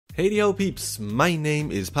Hey ho peeps, my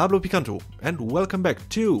name is Pablo Picanto and welcome back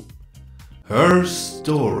to Her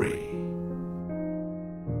Story.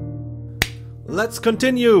 Let's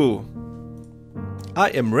continue! I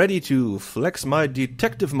am ready to flex my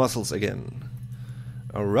detective muscles again.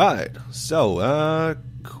 Alright, so,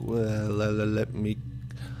 let me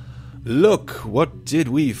look. What did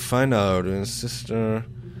we find out? Sister,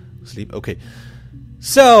 sleep, okay.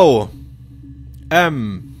 So,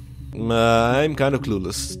 I'm kind of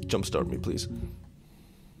clueless. Jumpstart me, please.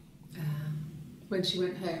 When she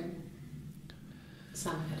went home,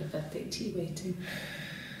 Sam had a birthday tea waiting.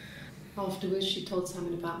 Afterwards, she told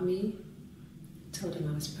Simon about me, told him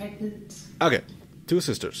I was pregnant. Okay, two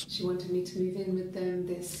sisters. She wanted me to move in with them,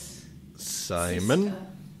 this Simon. sister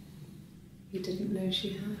he didn't know she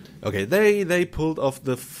had. Okay, they pulled off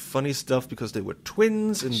the funny stuff because they were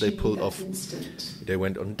twins, and they pulled off. Instant. They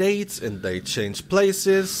went on dates and they changed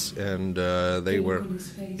places, and they were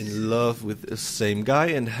in love with the same guy.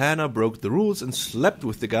 And Hannah broke the rules and slept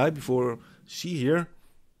with the guy before she here.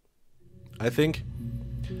 I think,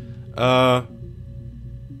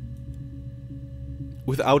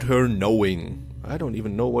 without her knowing. I don't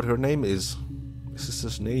even know what her name is. This is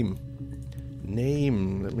his name.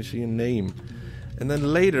 Let me see a name. And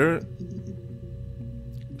then later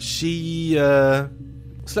she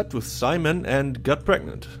slept with Simon and got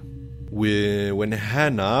pregnant when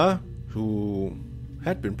Hannah, who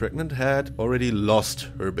had been pregnant, had already lost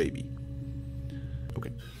her baby.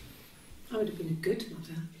 Okay. I would have been a good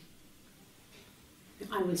mother.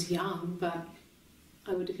 I was young, but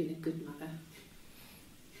I would have been a good mother.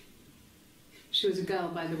 She was a girl,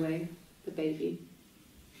 by the way, the baby.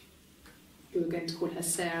 We were going to call her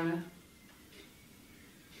Sarah.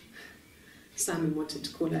 Simon wanted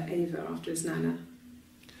to call her Ava after his nana,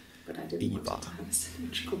 but I didn't want her to have a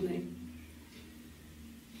symmetrical name.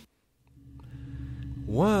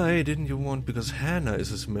 Why didn't you want? Because Hannah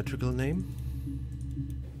is a symmetrical name.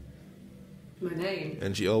 My name.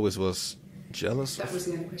 And she always was jealous. That was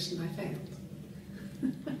the only question I failed.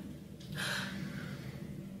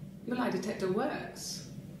 The lie detector works.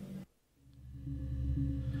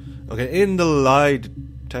 Okay, in the lie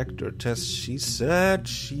detector test, she said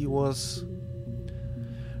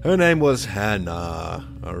her name was Hannah,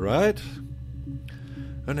 alright?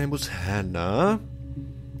 Her name was Hannah,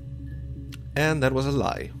 and that was a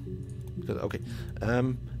lie. Okay,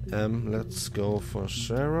 let's go for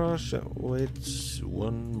Sarah. Wait,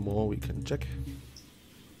 one more we can check.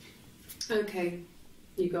 Okay,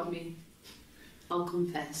 you got me. I'll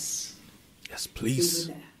confess. Yes, please.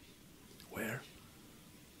 We were there. Where?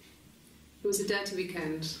 It was a dirty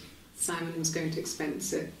weekend. Simon was going to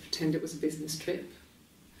expense it, pretend it was a business trip.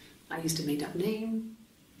 I used a made-up name.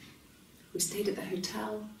 We stayed at the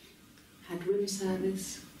hotel, had room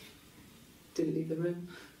service, didn't leave the room,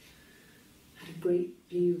 had a great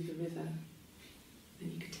view of the river,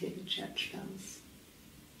 and you could hear the church bells.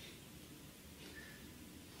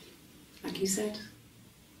 Like you said,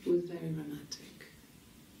 it was very romantic.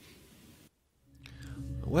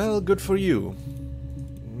 Well, good for you.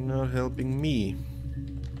 Not helping me.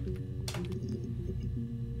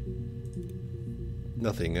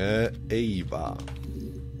 Nothing, Ava.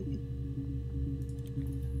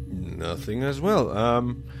 Nothing as well.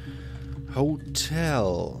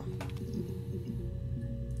 Hotel.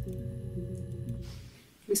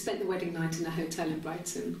 We spent the wedding night in a hotel in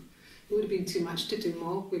Brighton. It would have been too much to do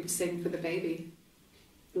more. We were saving for the baby.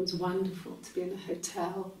 It was wonderful to be in a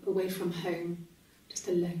hotel, away from home, just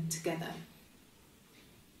alone together.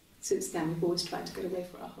 Since then, we've always tried to get away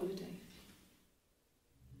for our holiday.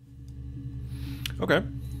 Okay,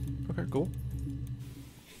 cool.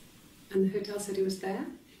 And the hotel said he was there?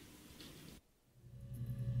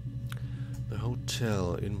 The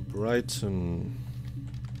hotel in Brighton.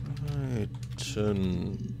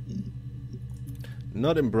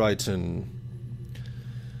 Not in Brighton.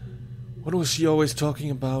 What was she always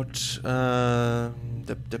talking about?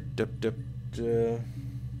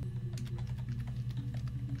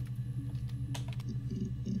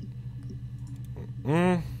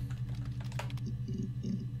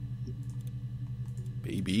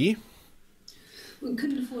 Baby. We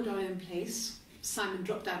couldn't afford our own place. Simon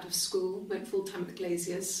dropped out of school, went full-time at the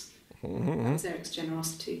Glaziers. That was Eric's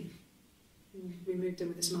generosity. We moved in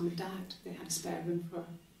with his mum and dad. They had a spare room for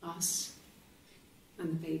us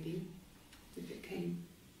and the baby, if it came.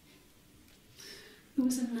 It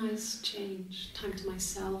was a nice change, time to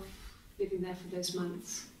myself, living there for those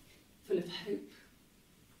months, full of hope.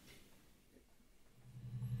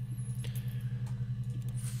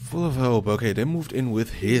 Full of hope. Okay, they moved in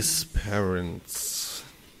with his parents.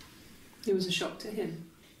 It was a shock to him.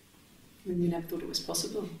 We never thought it was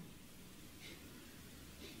possible.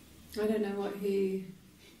 I don't know what he...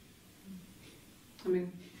 I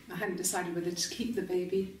mean, I hadn't decided whether to keep the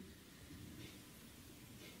baby.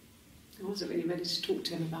 I wasn't really ready to talk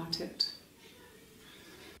to him about it.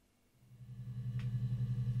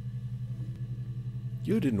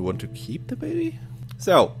 You didn't want to keep the baby?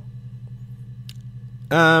 So,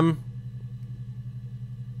 Hannah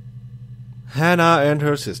and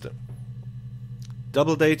her sister.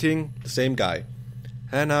 Double dating, the same guy.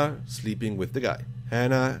 Hannah sleeping with the guy.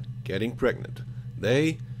 Hannah getting pregnant.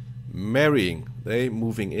 They marrying. They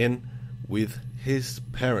moving in with his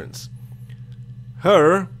parents.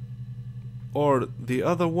 Her, or the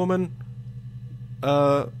other woman,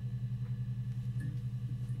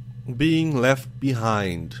 being left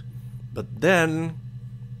behind. But then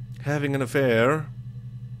having an affair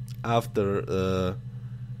after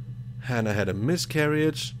Hannah had a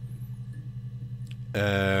miscarriage,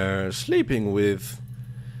 sleeping with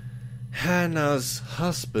Hannah's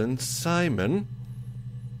husband Simon,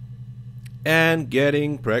 and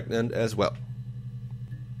getting pregnant as well.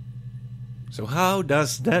 So how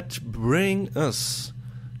does that bring us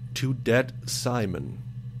to that Simon?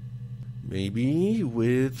 Maybe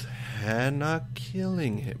with Hannah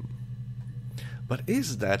killing him. But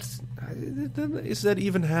is that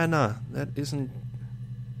even Hannah? That isn't...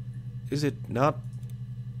 Is it not?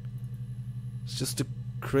 It's just a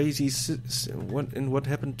crazy... what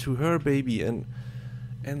happened to her baby, and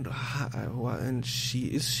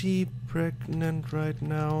is she pregnant right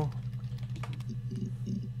now?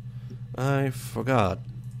 I forgot.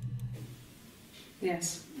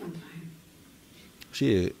 Yes, I'm fine.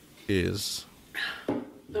 She is. I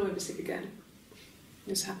won't be sick again.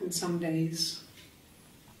 This happens some days.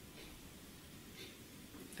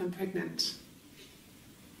 I'm pregnant.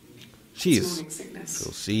 She It's is. morning sickness.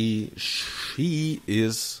 So she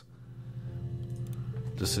is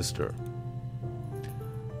the sister.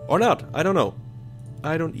 Or not, I don't know.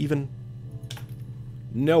 I don't even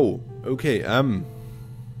know. Okay,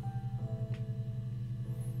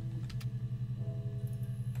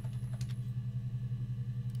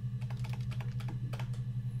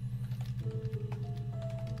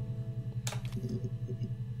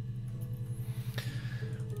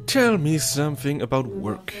 tell me something about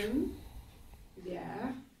work.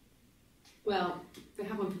 Yeah. Well, they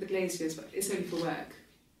have one for the glaziers, but it's only for work.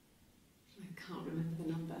 I can't remember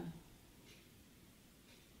the number.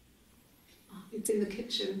 Oh, it's in the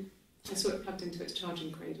kitchen. I saw it plugged into its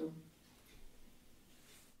charging cradle.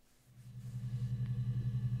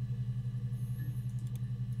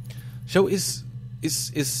 So is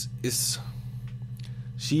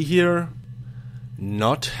she here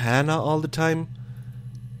not Hannah all the time?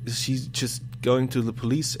 Is she just going to the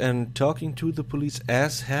police and talking to the police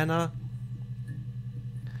as Hannah?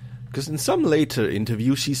 Because in some later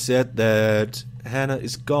interview she said that Hannah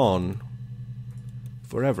is gone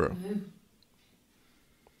forever. No.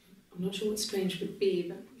 I'm not sure what Strange would be,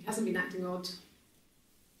 but he hasn't been acting odd.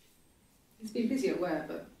 He's been busy at work,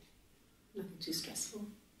 but nothing too stressful.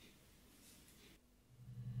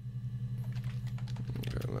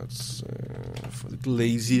 Okay, let's for the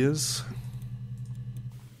glaziers.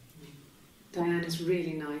 Diana's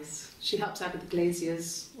really nice. She helps out with the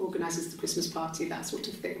glaziers, organises the Christmas party, that sort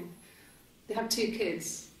of thing. They have 2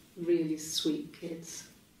 kids, really sweet kids.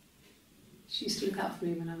 She used to look out for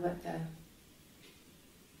me when I worked there.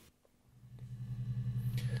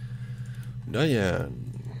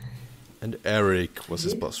 Diane. And Eric was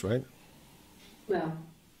his boss, right? Well,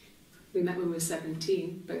 we met when we were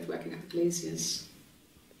 17, both working at the glaziers.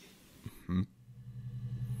 Mm-hmm.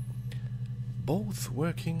 Both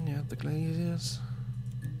working at the glaziers?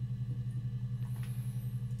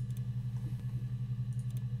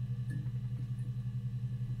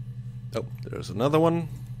 Oh, there's another one.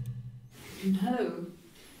 No.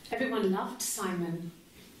 Everyone loved Simon.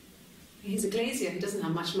 He's a glazier who doesn't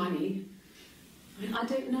have much money. I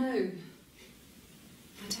don't know.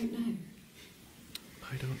 I don't know.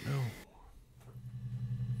 I don't know.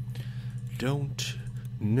 Don't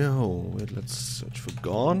know. Wait, let's search for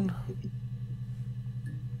gone.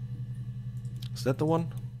 Is that the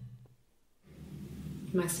one?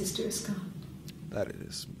 My sister is gone. That it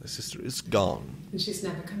is. My sister is gone. And she's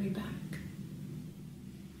never coming back.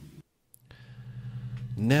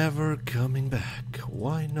 Never coming back.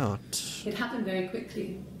 Why not? It happened very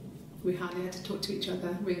quickly. We hardly had to talk to each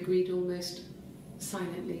other. We agreed almost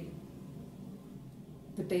silently.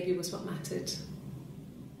 The baby was what mattered.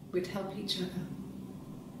 We'd help each other.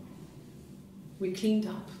 We cleaned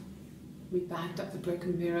up. We bagged up the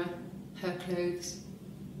broken mirror, her clothes.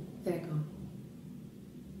 They're gone.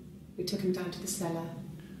 We took him down to the cellar.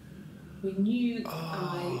 We knew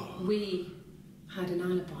we had an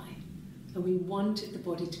alibi. And we wanted the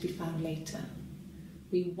body to be found later.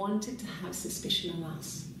 We wanted to have suspicion on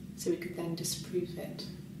us, so we could then disprove it,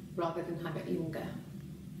 rather than have it linger.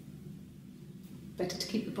 Better to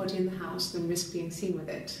keep the body in the house than risk being seen with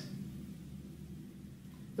it.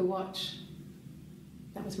 The watch,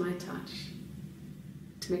 that was my touch,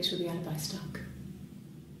 to make sure the alibi stuck.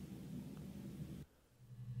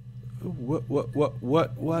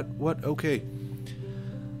 What? Okay.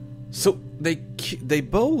 So they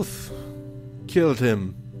both killed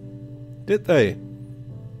him, did they?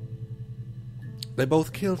 They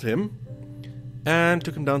both killed him and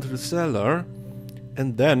took him down to the cellar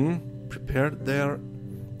and then prepared their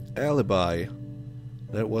alibi.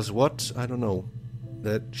 That was what? I don't know.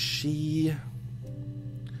 That she...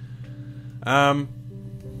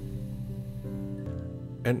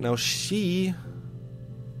 And now she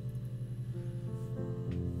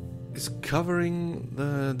is covering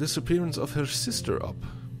the disappearance of her sister up.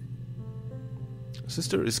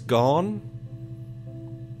 Sister is gone,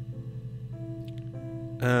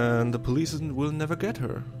 and the police will never get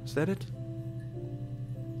her. Is that it?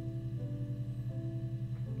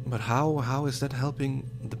 But how is that helping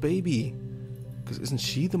the baby? Because isn't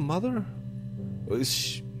she the mother? Or is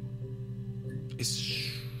she...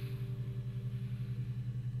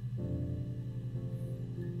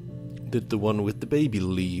 Did the one with the baby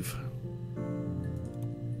leave?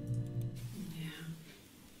 Yeah.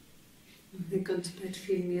 They'd gone to bed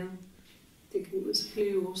feeling ill, thinking it was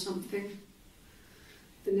flu or something.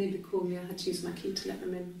 The neighbour called me, I had to use my key to let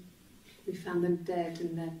them in. We found them dead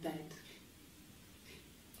in their bed.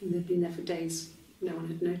 And they'd been there for days. No one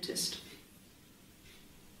had noticed.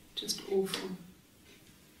 Just awful.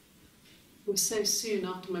 It was so soon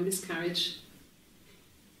after my miscarriage.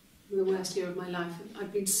 The worst year of my life.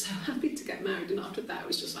 I'd been so happy to get married, and after that it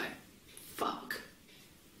was just like, fuck.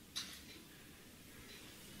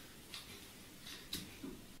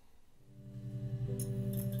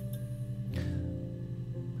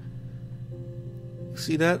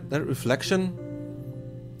 See that reflection?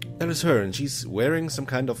 That is her, and she's wearing some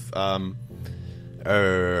kind of I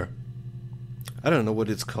don't know what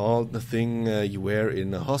it's called, the thing you wear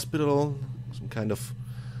in a hospital, some kind of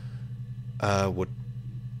what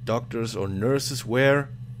doctors or nurses wear.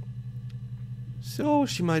 So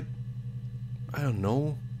she might, I don't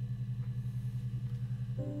know,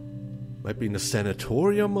 might be in a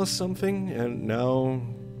sanatorium or something, and now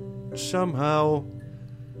somehow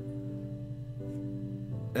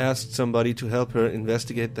asked somebody to help her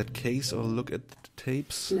investigate that case or look at the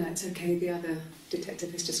tapes. No, it's okay. The other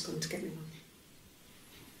detective has just gone to get me one.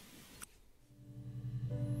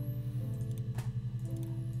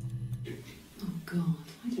 Oh, God.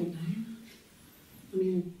 I don't know. I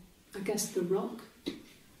mean, I guess The Rock.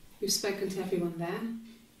 We've spoken to everyone there.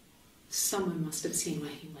 Someone must have seen where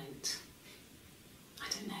he went. I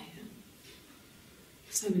don't know.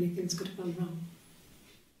 So many things could have gone wrong.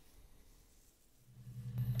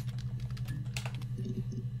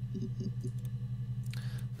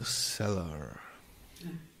 The cellar.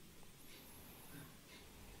 No.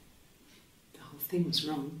 The whole thing was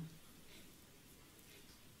wrong.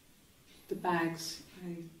 The bags, I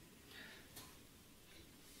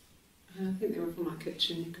think they were from our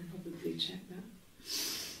kitchen. You can probably check that.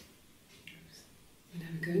 We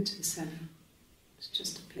never go into the cellar. It's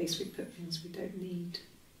just a place we put things we don't need.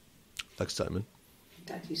 Like Simon.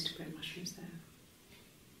 Dad used to grow mushrooms there.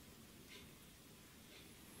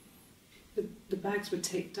 The bags were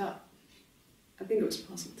taped up. I think it was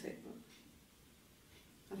parcel tape, but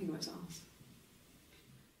I think it was ours.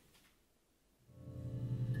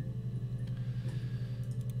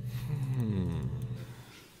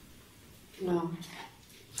 Well,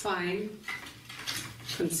 fine,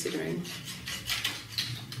 considering.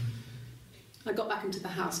 I got back into the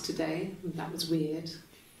house today, and that was weird,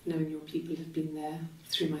 knowing your people had been there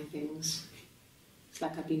through my things. It's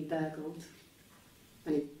like I've been burgled.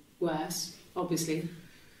 I mean, worse, obviously.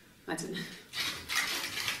 I don't know.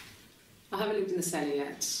 I haven't looked in the cellar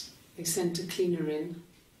yet. They sent a cleaner in.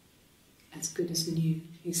 As good as new,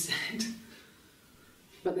 he said.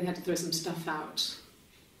 But they had to throw some stuff out.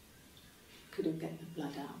 Couldn't get the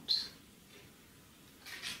blood out.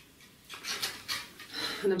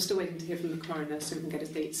 And I'm still waiting to hear from the coroner so we can get a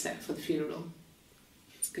date set for the funeral.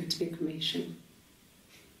 It's going to be a cremation.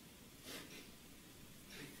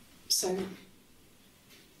 So...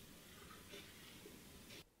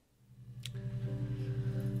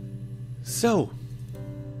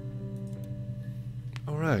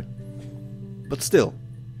 Alright. But still.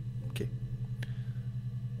 Okay.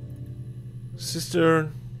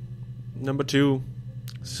 Sister number 2,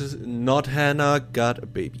 not Hannah, got a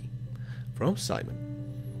baby from Simon.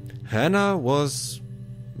 Hannah was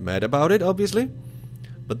mad about it, obviously.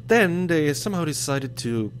 But then they somehow decided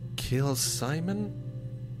to kill Simon.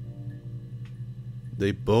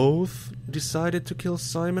 They both decided to kill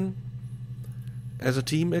Simon as a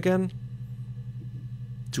team again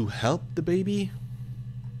to help the baby.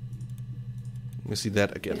 Let me see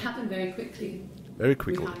that again. It happened very quickly. Very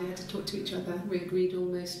quickly. We hardly had to talk to each other. We agreed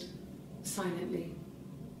almost silently.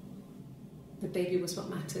 The baby was what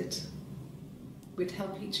mattered. We'd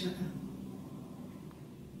help each other.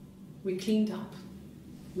 We cleaned up.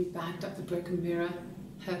 We bagged up the broken mirror,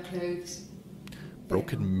 her clothes.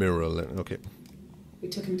 Broken mirror, okay. We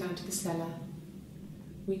took him down to the cellar.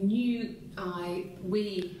 We knew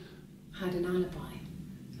we had an alibi,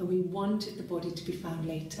 and we wanted the body to be found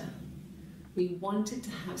later. We wanted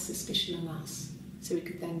to have suspicion on us, so we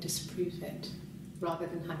could then disprove it, rather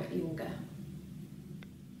than have it linger.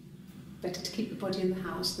 Better to keep the body in the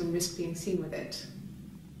house than risk being seen with it.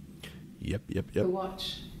 Yep. The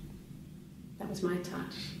watch. That was my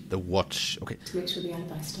touch. The watch, okay. To make sure the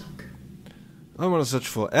alibi stuck. I want to search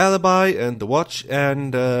for alibi and the watch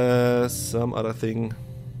and some other thing.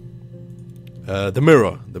 The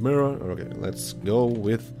mirror. The mirror. Okay, let's go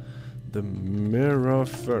with the mirror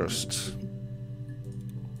first.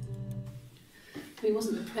 It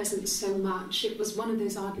wasn't the present so much. It was one of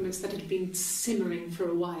those arguments that had been simmering for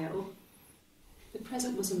a while. The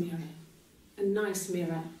present was a mirror. A nice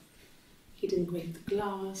mirror. He'd engraved the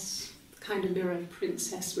glass, the kind of mirror a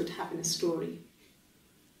princess would have in a story.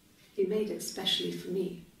 He made it specially for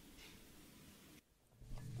me.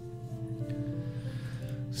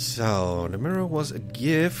 So, the mirror was a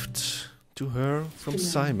gift to her from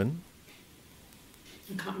Simon.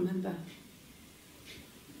 I can't remember.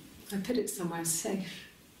 I put it somewhere safe.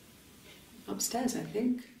 Upstairs, I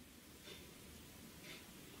think.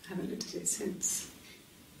 I haven't looked at it since.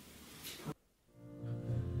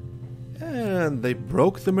 And they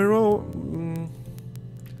broke the mirror.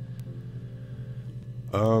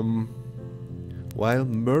 While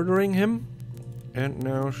murdering him. And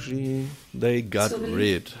now they got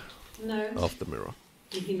rid of the mirror.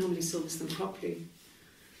 He normally solves them properly.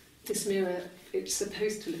 This mirror, it's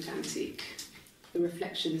supposed to look antique. The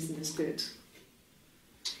reflection isn't as good.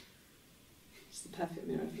 It's the perfect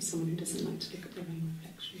mirror for someone who doesn't like to look at their own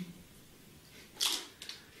reflection.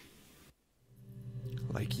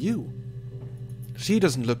 Like you. She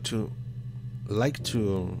doesn't like to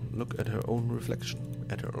look at her own reflection.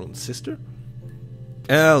 At her own sister.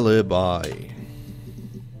 Alibi.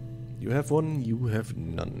 You have one, you have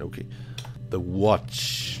none. Okay. The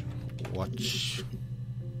watch. Watch.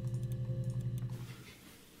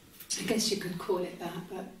 I guess you could call it that,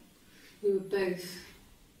 but we were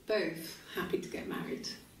both happy to get married.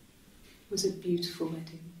 It was a beautiful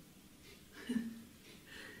wedding.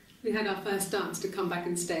 We had our first dance to Come Back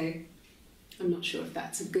and Stay. I'm not sure if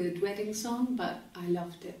that's a good wedding song, but I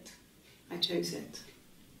loved it. I chose it.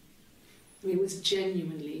 I mean, it was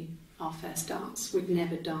genuinely our first dance. We'd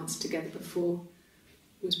never danced together before.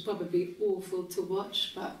 It was probably awful to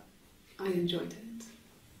watch, but I enjoyed it.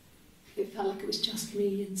 It felt like it was just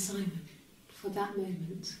me and Simon for that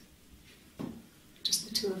moment. Just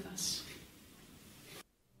the two of us.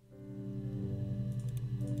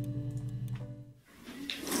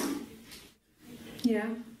 Yeah,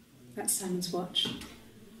 that's Simon's watch.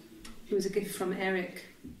 It was a gift from Eric.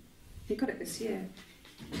 He got it this year.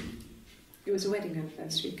 It was a wedding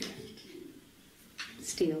anniversary gift.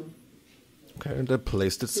 Steel. Okay, and they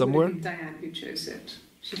placed it somewhere? It would have been Diane who chose it.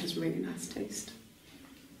 She has really nice taste.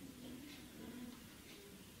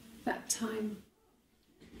 That time,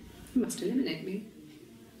 you must eliminate me.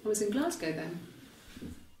 I was in Glasgow then.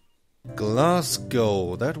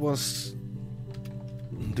 Glasgow, that was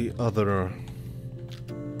the other.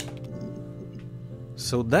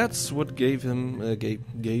 So that's what gave them. I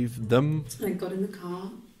got in the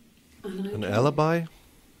car and an alibi.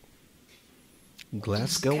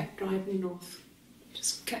 Glasgow. Just kept driving north.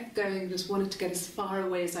 Just kept going. Just wanted to get as far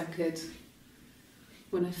away as I could.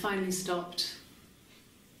 When I finally stopped,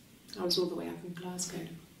 I was all the way up in Glasgow.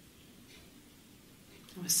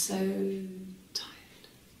 I was so tired.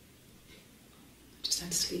 I just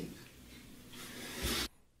had to sleep.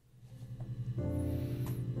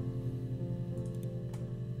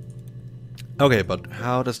 Okay, but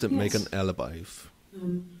how does that make an alibi?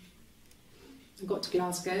 I got to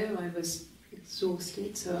Glasgow, I was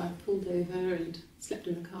exhausted, so I pulled over and slept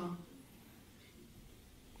in the car.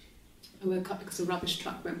 I woke up because a rubbish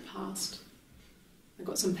truck went past. I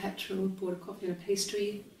got some petrol, bought a coffee and a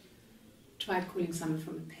pastry, tried calling someone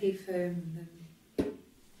from a payphone, and then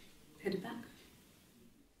headed back.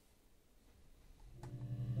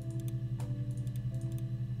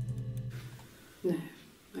 No,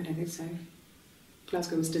 I don't think so.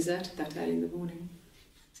 Glasgow was deserted that early in the morning.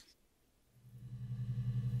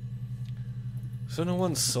 So no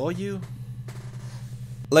one saw you?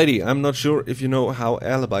 Lady, I'm not sure if you know how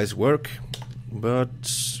alibis work, but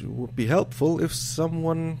it would be helpful if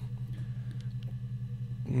someone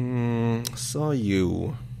saw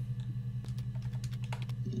you.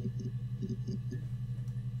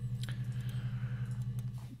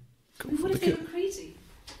 What if they were crazy?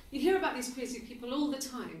 You hear about these crazy people all the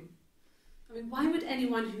time. I mean, why would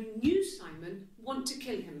anyone who knew Simon want to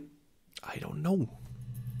kill him? I don't know.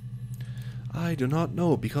 I do not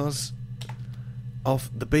know because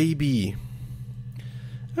of the baby.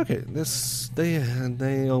 Okay,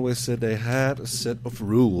 they always said they had a set of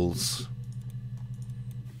rules.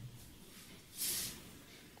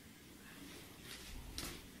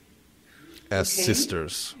 As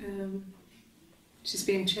sisters. She's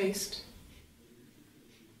being chased.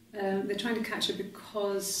 They're trying to catch her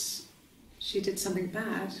because she did something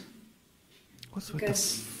bad. What's with the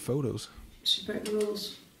photos? She broke the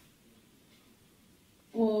rules.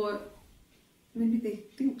 Or maybe they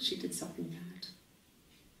think she did something bad.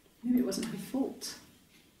 Maybe it wasn't her fault.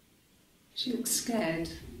 She looks scared,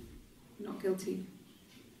 not guilty.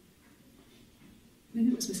 Maybe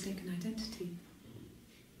it was mistaken identity.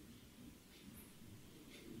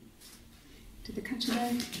 Did they catch her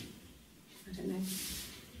there? I don't know.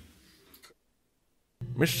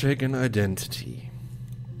 Mistaken identity.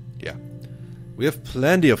 Yeah. We have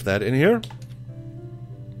plenty of that in here.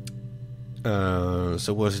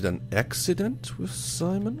 So was it an accident with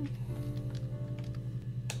Simon?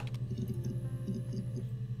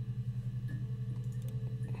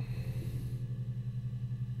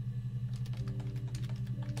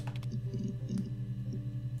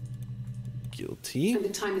 Guilty. At the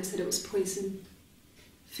time they said it was poison.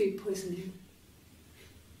 Food poisoning.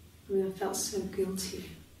 I mean, I felt so guilty.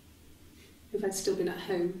 If I'd still been at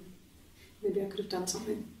home, maybe I could have done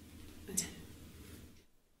something. I don't know.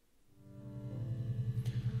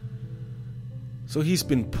 So he's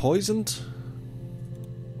been poisoned?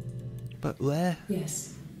 But where?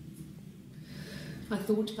 Yes. I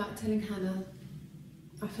thought about telling Hannah.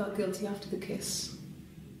 I felt guilty after the kiss.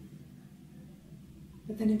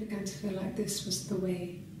 But then it began to feel like this was the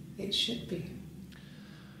way it should be.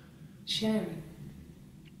 Sharing.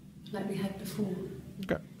 Like we had before.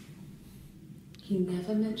 Okay. He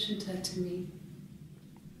never mentioned her to me.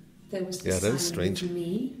 There was the Yeah, that Simon is strange. with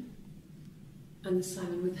me and the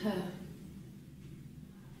Simon with her.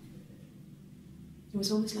 It was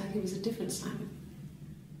almost like it was a different Simon.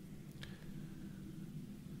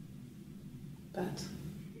 But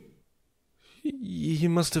He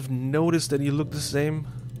must have noticed that you look the same.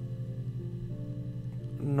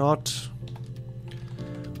 Not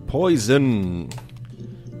poison.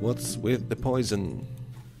 What's with the poison?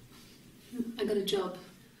 I got a job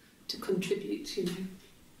to contribute, you know.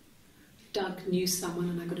 Doug knew someone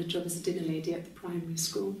and I got a job as a dinner lady at the primary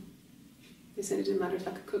school. They said it didn't matter if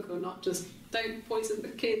I could cook or not, just don't poison the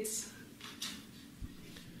kids.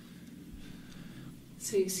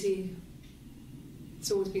 So you see,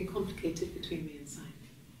 it's always been complicated between me and Simon.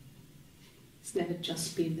 It's never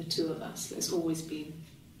just been the two of us. There's always been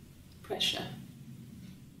pressure.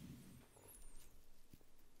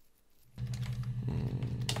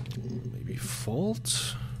 Maybe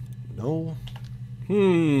fault? No.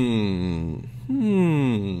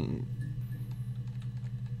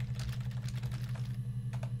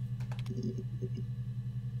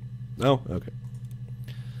 No? Okay.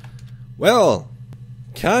 Well,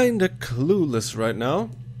 kinda clueless right now.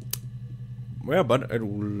 Well, but at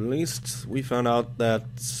least we found out that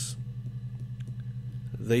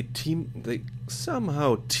they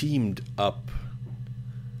somehow teamed up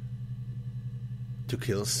to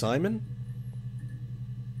kill Simon.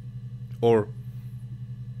 Or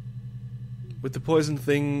with the poison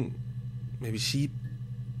thing, maybe she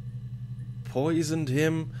poisoned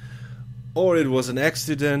him, or it was an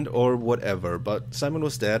accident, or whatever. But Simon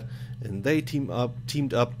was dead, and they teamed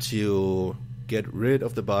up to get rid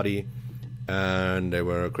of the body, and they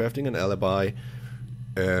were crafting an alibi.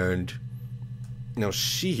 And now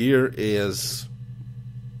she here is,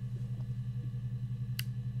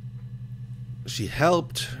 she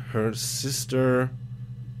helped her sister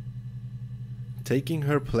taking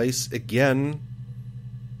her place again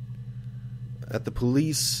at the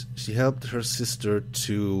police. She helped her sister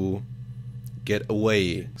to get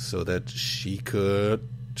away so that she could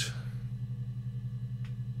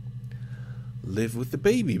live with the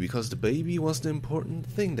baby, because the baby was the important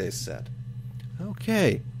thing, they said.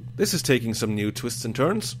 Okay, this is taking some new twists and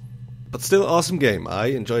turns, but still awesome game. I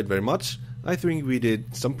enjoyed very much. I think we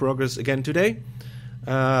did some progress again today.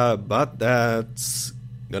 But that's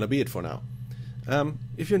gonna be it for now.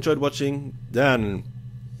 If you enjoyed watching, then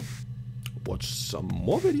watch some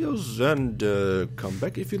more videos and come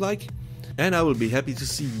back if you like. And I will be happy to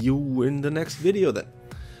see you in the next video then.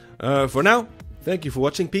 For now, thank you for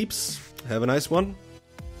watching, peeps. Have a nice one.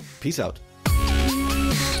 Peace out.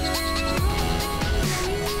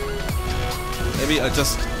 Maybe I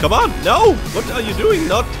just... Come on! No! What are you doing?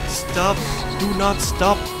 Not stop. Do not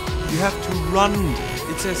stop. You have to run.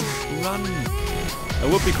 It says run. It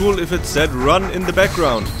would be cool if it said run in the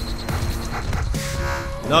background.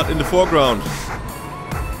 Not in the foreground.